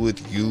has to do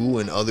with you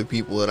and other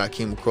people that I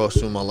came across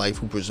through my life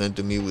who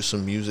presented me with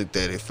some music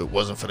that if it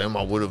wasn't for them,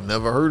 I would have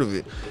never heard of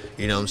it.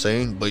 You know what I'm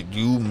saying? But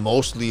you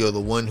mostly are the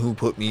one who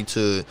put me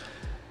to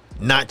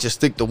not just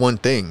stick to one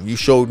thing. You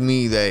showed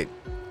me that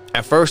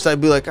at first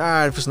I'd be like,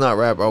 if it's not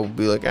rap, I would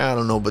be like, I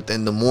don't know. But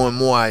then the more and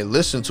more I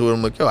listen to it,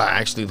 I'm like, yo, I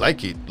actually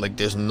like it. Like,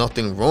 there's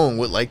nothing wrong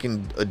with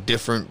liking a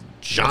different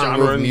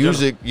genre of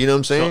music. You know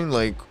what I'm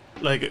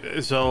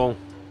saying? So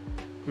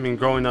I mean,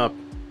 growing up,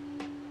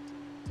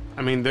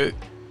 there's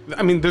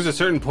a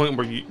certain point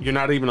where you're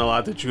not even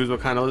allowed to choose what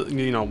kind of,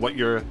 what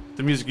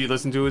the music you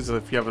listen to is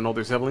if you have an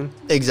older sibling.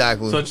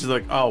 Exactly. So it's just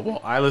like, oh,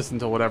 well, I listen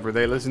to whatever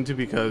they listen to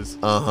because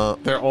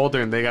they're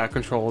older and they got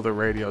control of the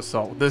radio.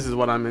 So this is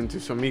what I'm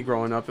into. So me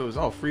growing up, it was,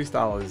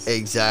 freestyle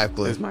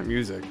is my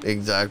music.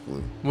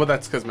 Exactly. Well,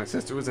 that's because my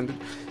sister was into,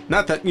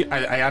 not that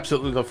I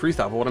absolutely love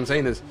freestyle, but what I'm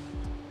saying is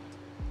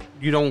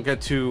you don't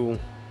get to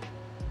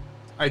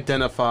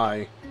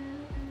identify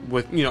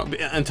with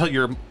until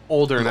you're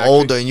older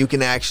and you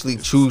can actually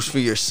choose for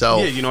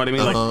yourself. Yeah, you know what I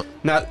mean. Like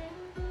not.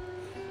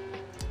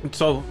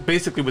 So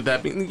basically, with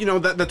that being,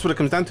 that's what it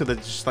comes down to.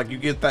 That's just like you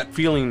get that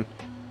feeling,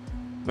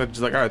 that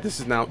just like, all right,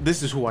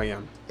 this is who I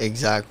am.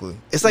 Exactly.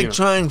 It's like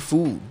trying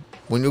food.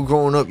 When you're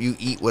growing up, you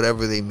eat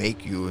whatever they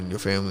make you, and your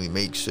family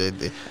makes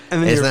it.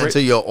 And it's not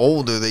until you're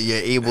older that you're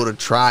able to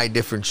try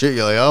different shit.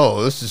 You're like,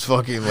 oh, this is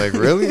fucking like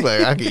really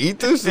like I can eat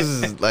this. This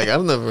is like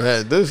I've never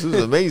had this. This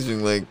is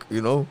amazing. Like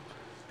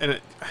And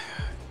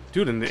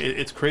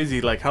it's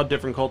crazy like how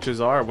different cultures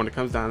are when it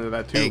comes down to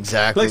that too.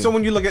 Exactly. Like so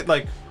when you look at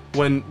like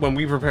when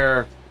we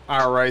prepare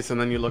our rice, and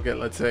then you look at,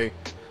 let's say,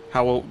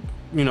 how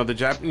the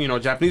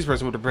Japanese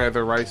person would prepare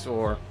their rice,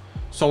 or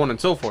so on and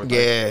so forth.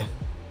 Yeah.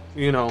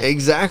 Like,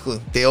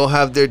 exactly. They all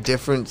have their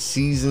different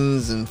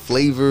seasons and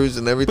flavors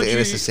and everything, and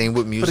it's the same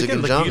with music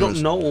and genres. You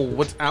don't know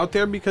what's out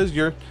there because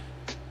you're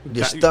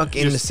stuck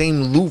in the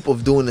same loop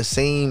of doing the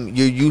same.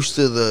 You're used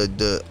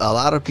to a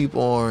lot of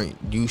people aren't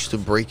used to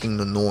breaking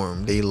the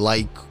norm. They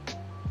like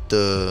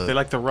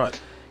the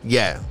rut.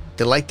 Yeah,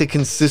 they like the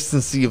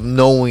consistency of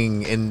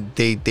knowing, and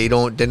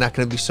they're not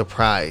gonna be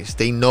surprised.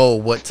 They know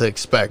what to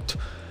expect,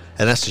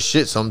 and that's the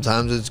shit.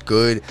 Sometimes it's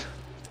good.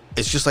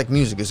 It's just like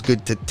music. It's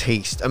good to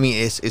taste. I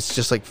mean, it's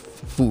just like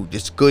food.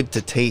 It's good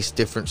to taste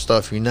different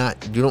stuff. You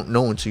don't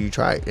know until you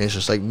try it. And it's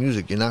just like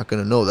music. You're not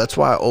gonna know. That's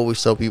why I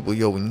always tell people,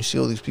 yo, when you see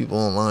all these people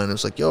online,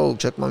 it's like, yo,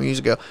 check my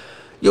music out.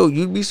 Yo,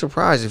 you'd be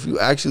surprised if you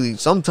actually.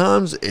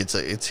 Sometimes it's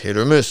hit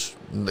or miss.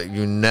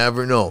 You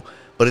never know.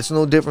 But it's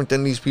no different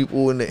than these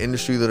people in the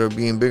industry that are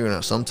being bigger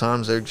now.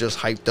 Sometimes they're just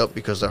hyped up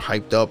because they're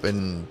hyped up,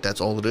 and that's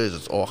all it is.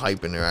 It's all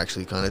hype, and they're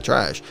actually kind of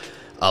trash.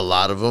 A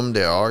lot of them,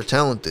 they are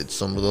talented.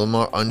 Some of them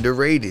are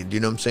underrated. You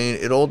know what I'm saying?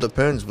 It all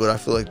depends, but I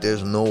feel like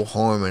there's no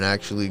harm in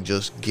actually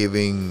just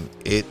giving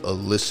it a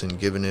listen,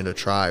 giving it a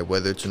try.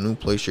 Whether it's a new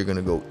place you're going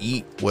to go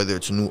eat, whether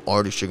it's a new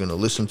artist you're going to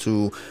listen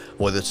to,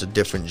 whether it's a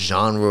different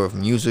genre of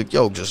music.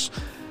 Yo, just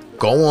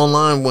go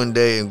online one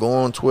day and go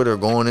on Twitter,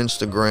 go on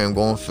Instagram,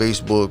 go on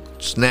Facebook,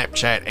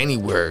 Snapchat,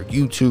 anywhere,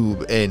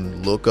 YouTube,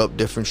 and look up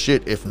different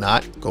shit. If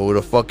not, go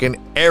to fucking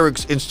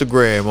Eric's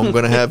Instagram. I'm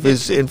going to have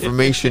his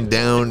information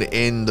down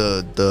in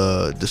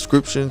the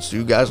description, so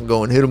you guys can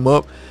go and hit him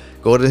up.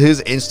 Go to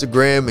his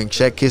Instagram and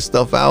check his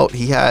stuff out.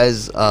 He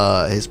has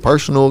his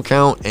personal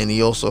account, and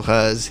he also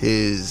has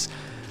his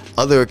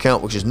other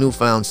account, which is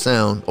Newfound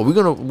Sound. Are we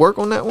going to work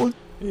on that one?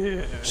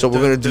 Yeah. So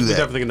we're gonna do that.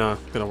 Definitely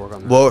gonna work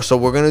on that. Well, so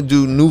we're gonna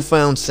do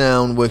Newfound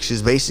Sound, which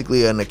is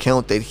basically an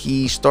account that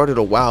he started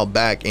a while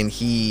back, and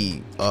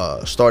he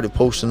started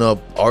posting up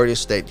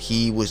artists that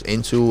he was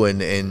into,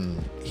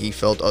 and he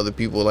felt other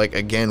people like.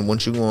 Again,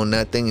 once you go on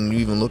that thing and you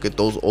even look at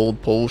those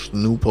old posts,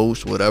 new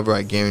posts, whatever,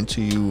 I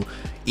guarantee you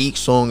each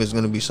song is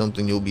going to be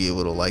something you'll be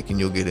able to like and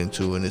you'll get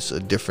into, and it's a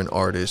different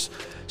artist.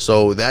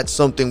 So that's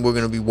something we're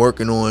going to be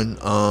working on,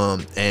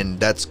 and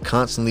that's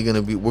constantly going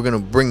to be, we're going to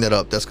bring that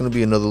up. That's going to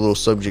be another little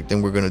subject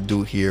thing we're going to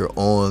do here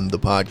on the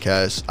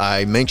podcast.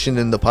 I mentioned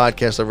in the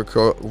podcast I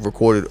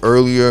recorded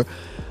earlier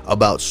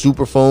about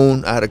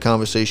Superphone. I had a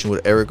conversation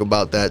with Eric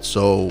about that,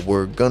 so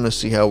we're going to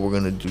see how we're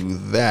going to do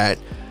that.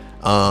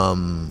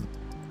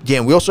 Yeah,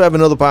 and we also have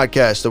another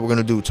podcast that we're going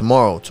to do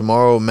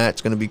tomorrow.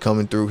 Matt's going to be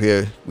coming through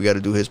here. We got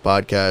to do his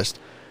podcast.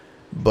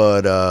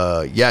 But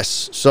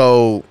yes,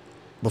 so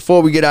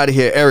before we get out of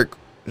here, Eric,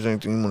 is there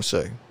anything you want to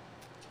say?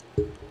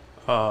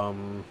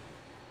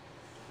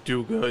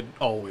 Do good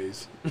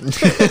always.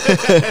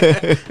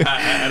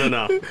 I don't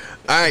know.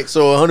 All right,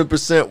 so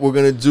 100% we're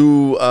going to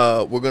do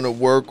we're going to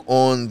work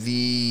on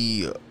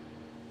the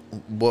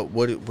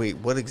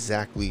what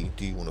exactly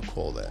do you want to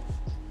call that?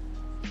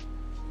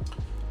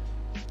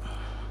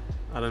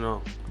 I don't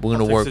know. We're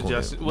gonna work on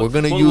it. We're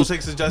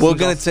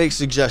gonna take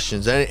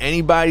suggestions.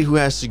 Anybody who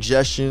has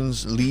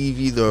suggestions, leave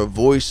either a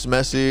voice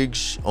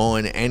message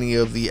on any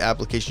of the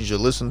applications you're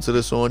listening to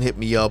this on. Hit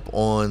me up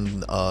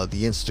on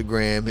the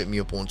Instagram. Hit me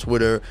up on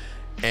Twitter.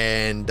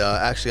 And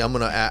actually, I'm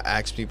gonna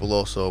ask people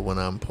also when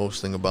I'm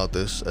posting about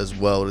this as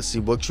well to see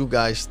what you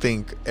guys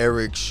think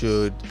Eric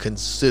should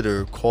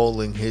consider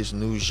calling his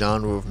new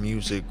genre of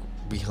music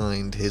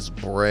behind his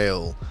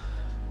Braille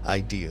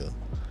idea,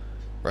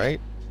 right?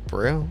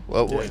 Braille?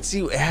 Well, Yeah.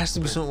 see, it has to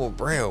be something with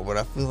Braille, but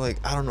I feel like,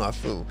 I don't know, I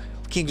feel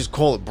we can't just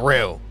call it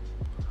Braille.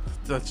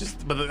 That's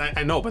just, but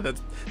I know,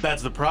 but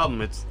that's the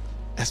problem. It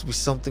has to be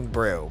something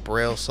Braille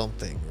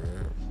something,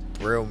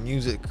 Braille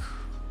music.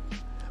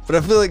 But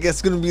I feel like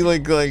it's gonna be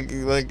like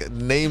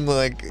name,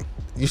 like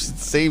you should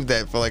save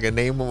that for like a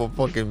name of a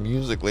fucking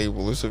music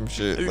label or some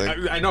shit. Like,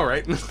 I know,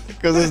 right?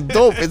 Because it's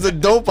dope. It's a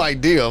dope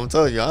idea. I'm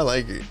telling you, I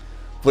like it.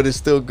 But it's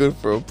still good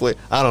for a play.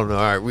 I don't know.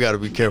 All right, we got to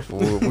be careful.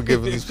 We're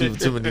giving these people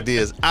too many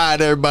ideas. All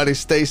right, everybody,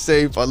 stay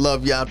safe. I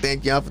love y'all.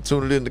 Thank y'all for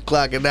tuning in to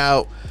Clock It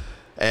Out.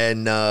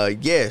 And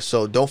yeah,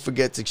 so don't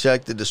forget to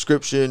check the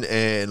description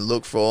and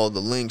look for all the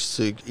links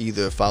to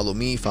either follow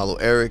me, follow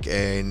Eric,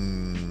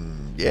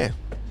 and yeah,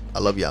 I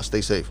love y'all.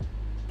 Stay safe.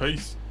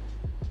 Peace.